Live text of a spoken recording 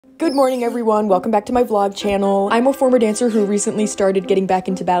Good morning everyone, welcome back to my vlog channel. I'm a former dancer who recently started getting back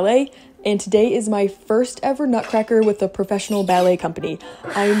into ballet, and today is my first ever nutcracker with a professional ballet company.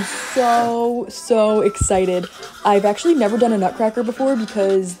 I'm so excited. I've actually never done a nutcracker before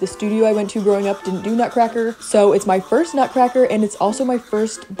because the studio I went to growing up didn't do nutcracker, so it's my first nutcracker and it's also my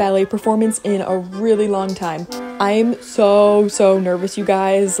first ballet performance in a really long time. I'm so nervous, you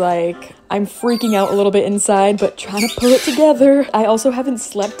guys. I'm freaking out a little bit inside, but trying to pull it together. I also haven't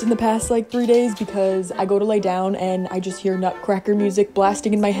slept in the past 3 days because I go to lay down and I just hear nutcracker music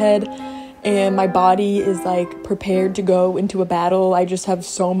blasting in my head and my body is prepared to go into a battle. I just have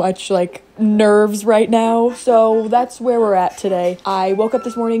so much nerves right now. So that's where we're at today. I woke up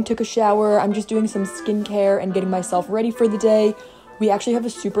this morning, took a shower. I'm just doing some skincare and getting myself ready for the day. We actually have a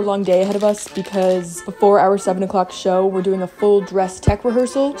super long day ahead of us because before our 7 o'clock show, we're doing a full dress tech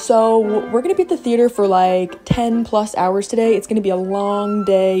rehearsal. So we're gonna be at the theater for 10 plus hours today. It's gonna be a long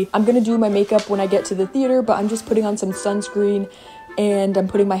day. I'm gonna do my makeup when I get to the theater, but I'm just putting on some sunscreen and I'm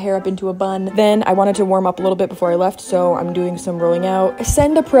putting my hair up into a bun. Then I wanted to warm up a little bit before I left, so I'm doing some rolling out.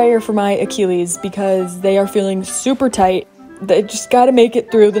 Send a prayer for my Achilles because they are feeling super tight. They just gotta make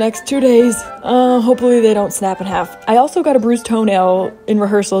it through the next 2 days. Hopefully they don't snap in half. I also got a bruised toenail in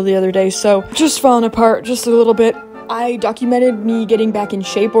rehearsal the other day, so just falling apart just a little bit. I documented me getting back in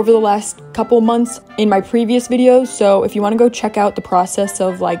shape over the last couple months in my previous videos, so if you want to go check out the process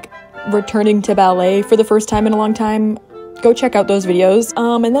of returning to ballet for the first time in a long time, go check out those videos.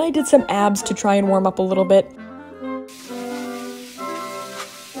 And then I did some abs to try and warm up a little bit.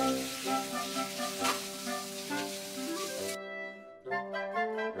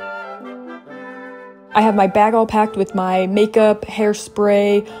 I have my bag all packed with my makeup,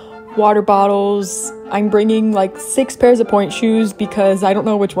 hairspray, water bottles. I'm bringing 6 pairs of pointe shoes because I don't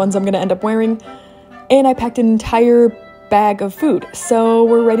know which ones I'm gonna end up wearing. And I packed an entire bag of food, so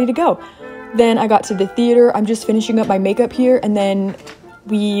we're ready to go. Then I got to the theater. I'm just finishing up my makeup here, and then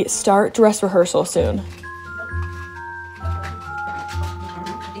we start dress rehearsal soon.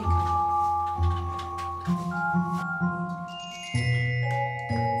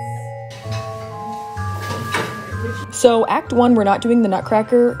 So Act 1, we're not doing the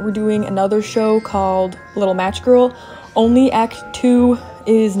Nutcracker, we're doing another show called Little Match Girl. Only Act 2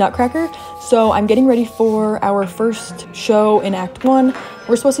 is Nutcracker, so I'm getting ready for our first show in Act 1.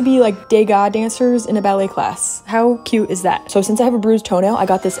 We're supposed to be Degas dancers in a ballet class. How cute is that? So since I have a bruised toenail, I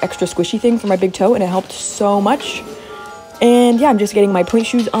got this extra squishy thing for my big toe and it helped so much. And yeah, I'm just getting my pointe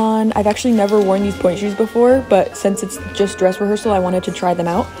shoes on. I've actually never worn these pointe shoes before, but since it's just dress rehearsal, I wanted to try them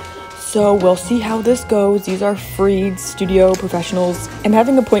out. So we'll see how this goes. These are Freed Studio Professionals. I'm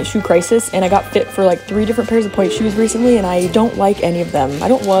having a pointe shoe crisis and I got fit for 3 different pairs of pointe shoes recently and I don't like any of them. I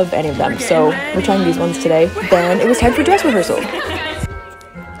don't love any of them, so we're trying these ones today. Then it was time for dress rehearsal.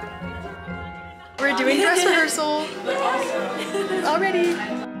 We're doing dress rehearsal already.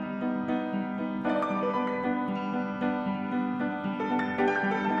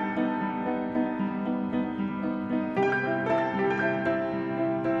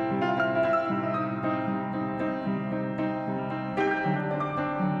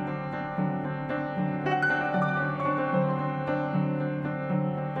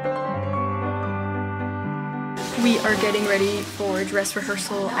 We are getting ready for dress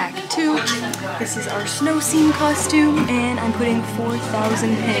rehearsal Act 2. This is our snow scene costume, and I'm putting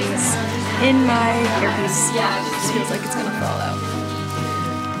 4,000 pins in my hairpiece. This feels like it's gonna fall out.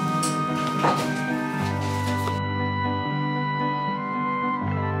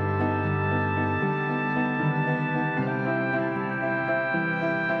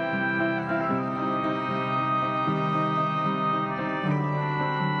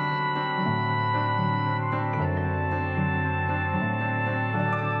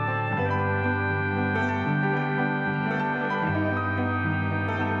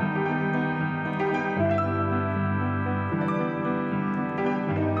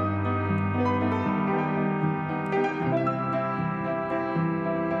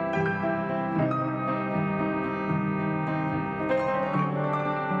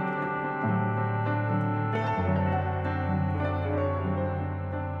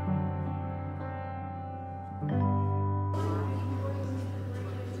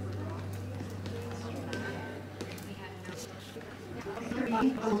 Are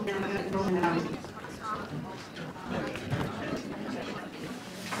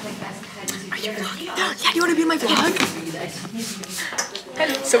you vlogging? Yeah, do you want to be in my vlog?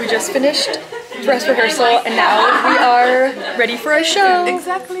 So we just finished dress rehearsal, and now we are ready for our show.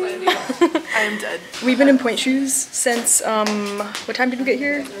 Exactly. I am dead. We've been in point shoes since, what time did we get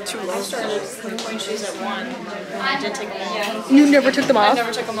here? Too low. I started in point shoes at 1. And I did take them off. You never took them I off?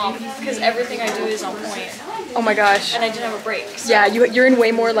 never took them off because everything I do is on point. Oh my gosh. And I didn't have a break. So. Yeah, you're in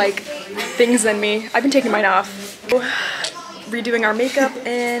way more like things than me. I've been taking mine off. Redoing our makeup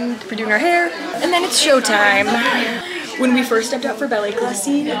and redoing our hair. And then it's showtime. When we first stepped out for ballet class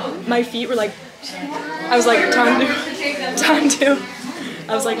scene, my feet were like, I was like, time to.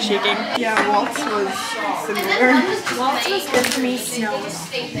 I was like shaking. Yeah, waltz was similar. Waltz was good for me. Snow.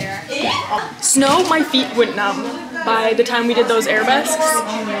 Snow, my feet went numb. By the time we did those arabesques,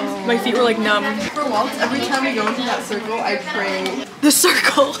 my feet were like numb. For waltz, every time we go into that circle, I pray. The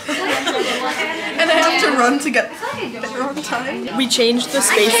circle. And I have to run to get there on time. We changed the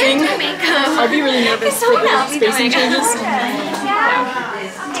spacing. I'll be really nervous for the spacing changes.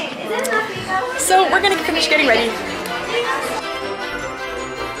 So we're gonna finish getting ready.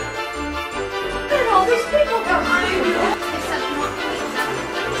 All these people come on.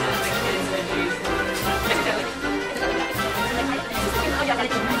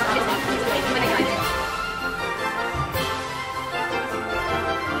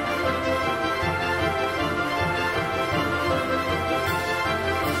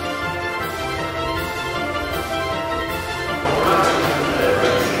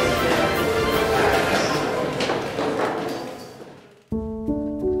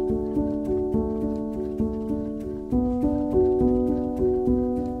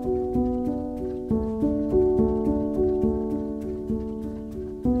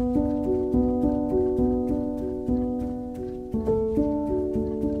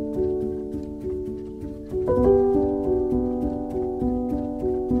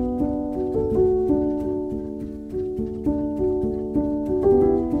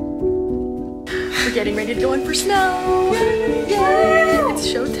 Getting ready to go in for snow. Yay! It's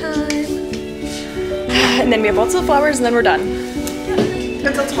showtime. And then we have lots of flowers and then we're done.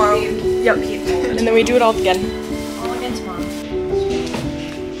 Until tomorrow. Yep. And then we do it all again. All again tomorrow.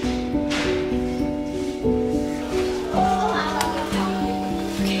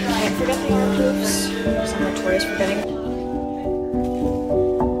 Okay, can't forget the waterproofs. I'm notorious for getting.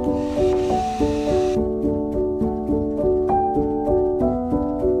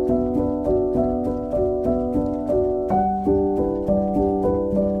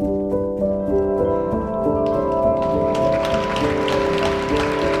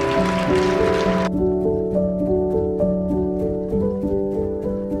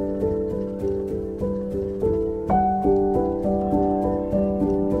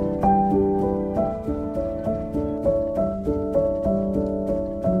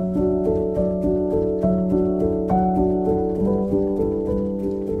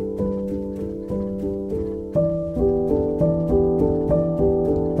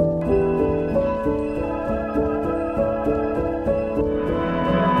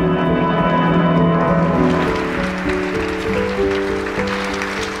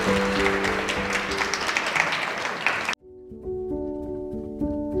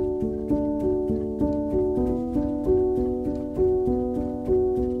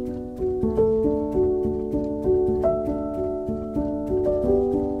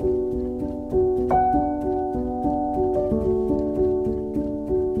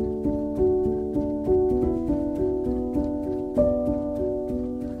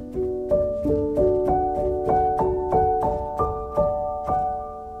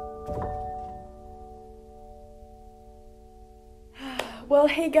 Well,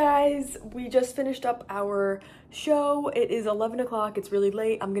 hey guys, we just finished up our show. It is 11 o'clock. It's really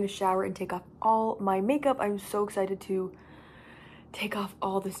late. I'm gonna shower and take off all my makeup. I'm so excited to take off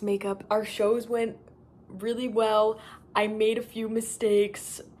all this makeup. Our shows went really well. I made a few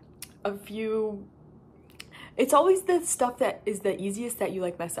mistakes, it's always the stuff that is the easiest that you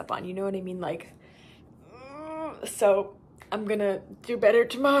like mess up on, you know what I mean? Like, so I'm gonna do better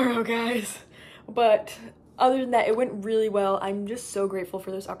tomorrow, guys. But other than that, it went really well. I'm just so grateful for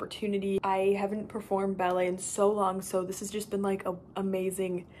this opportunity. I haven't performed ballet in so long, so this has just been like an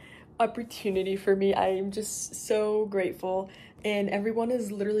amazing opportunity for me. I am just so grateful, and everyone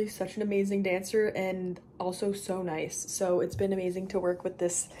is literally such an amazing dancer and also so nice. So it's been amazing to work with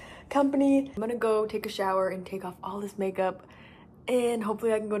this company. I'm gonna go take a shower and take off all this makeup, and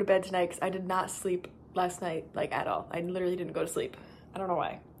hopefully I can go to bed tonight because I did not sleep last night, like, at all. I literally didn't go to sleep. I don't know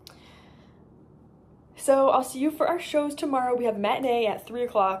why. So I'll see you for our shows tomorrow. We have matinee at 3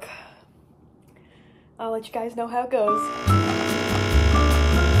 o'clock. I'll let you guys know how it goes.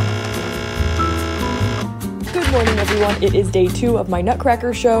 Good morning, everyone. It is day 2 of my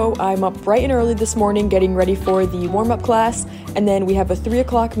NUTCRACKER show. I'm up bright and early this morning getting ready for the warm-up class, and then we have a 3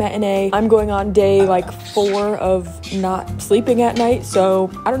 o'clock matinee. I'm going on day like 4 of not sleeping at night,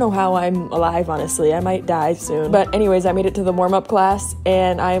 so I don't know how I'm alive, honestly. I might die soon. But anyways, I made it to the warm-up class,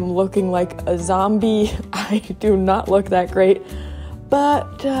 and I'm looking like a zombie. I do not look that great.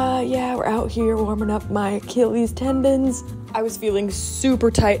 But yeah, we're out here warming up my Achilles tendons. I was feeling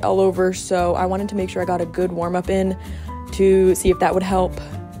super tight all over, so I wanted to make sure I got a good warm-up in to see if that would help.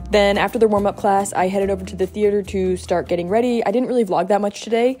 Then after the warm-up class, I headed over to the theater to start getting ready. I didn't really vlog that much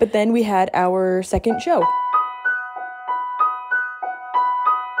today, but then we had our second show.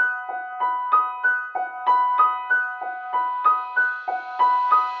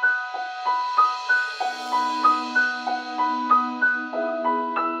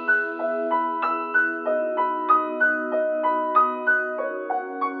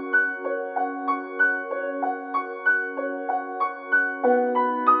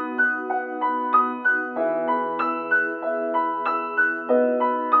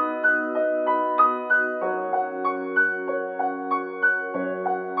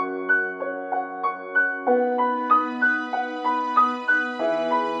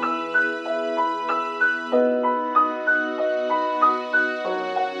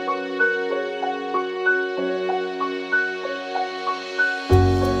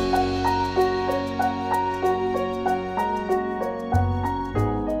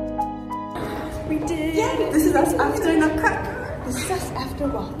 This is us after NUTCRACKER. This is us after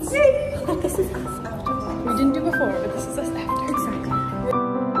waltz. Yay! This is us after waltz. We didn't do before, but this is us after. Exactly.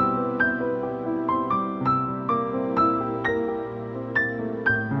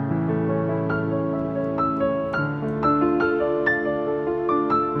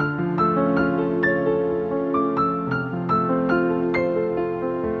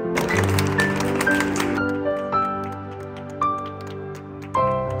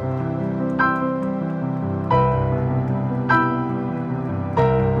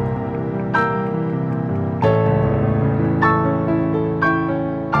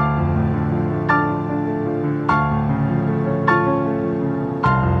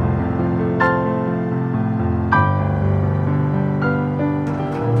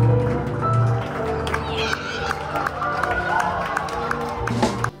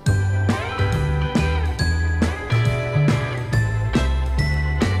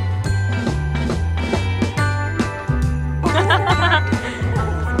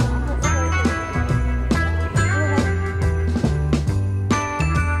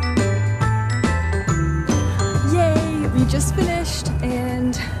 Just finished,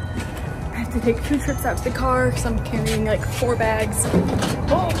 and I have to take 2 trips out to the car because I'm carrying like 4 bags.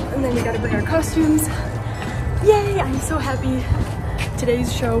 Oh, and then we gotta bring our costumes. Yay, I'm so happy.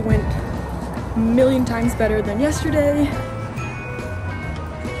 Today's show went a million times better than yesterday.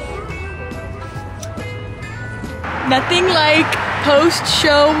 Nothing like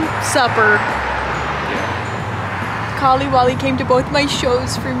post-show supper. Kali Wally came to both my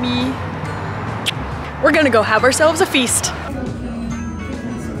shows for me. We're gonna go have ourselves a feast.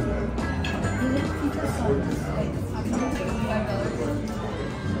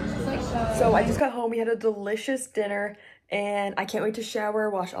 So I just got home, we had a delicious dinner, and I can't wait to shower,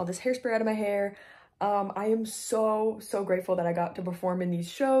 wash all this hairspray out of my hair. I am so grateful that I got to perform in these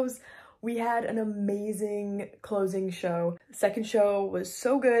shows. We had an amazing closing show. The second show was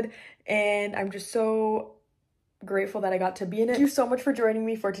so good, and I'm just so grateful that I got to be in it. Thank you so much for joining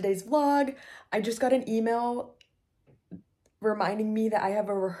me for today's vlog. I just got an email reminding me that I have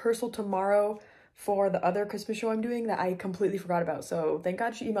a rehearsal tomorrow for the other Christmas show I'm doing that I completely forgot about. So thank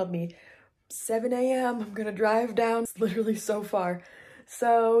God she emailed me. 7 a.m. I'm gonna drive down. It's literally so far.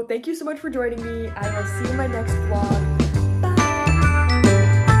 So thank you so much for joining me. I will see you in my next vlog.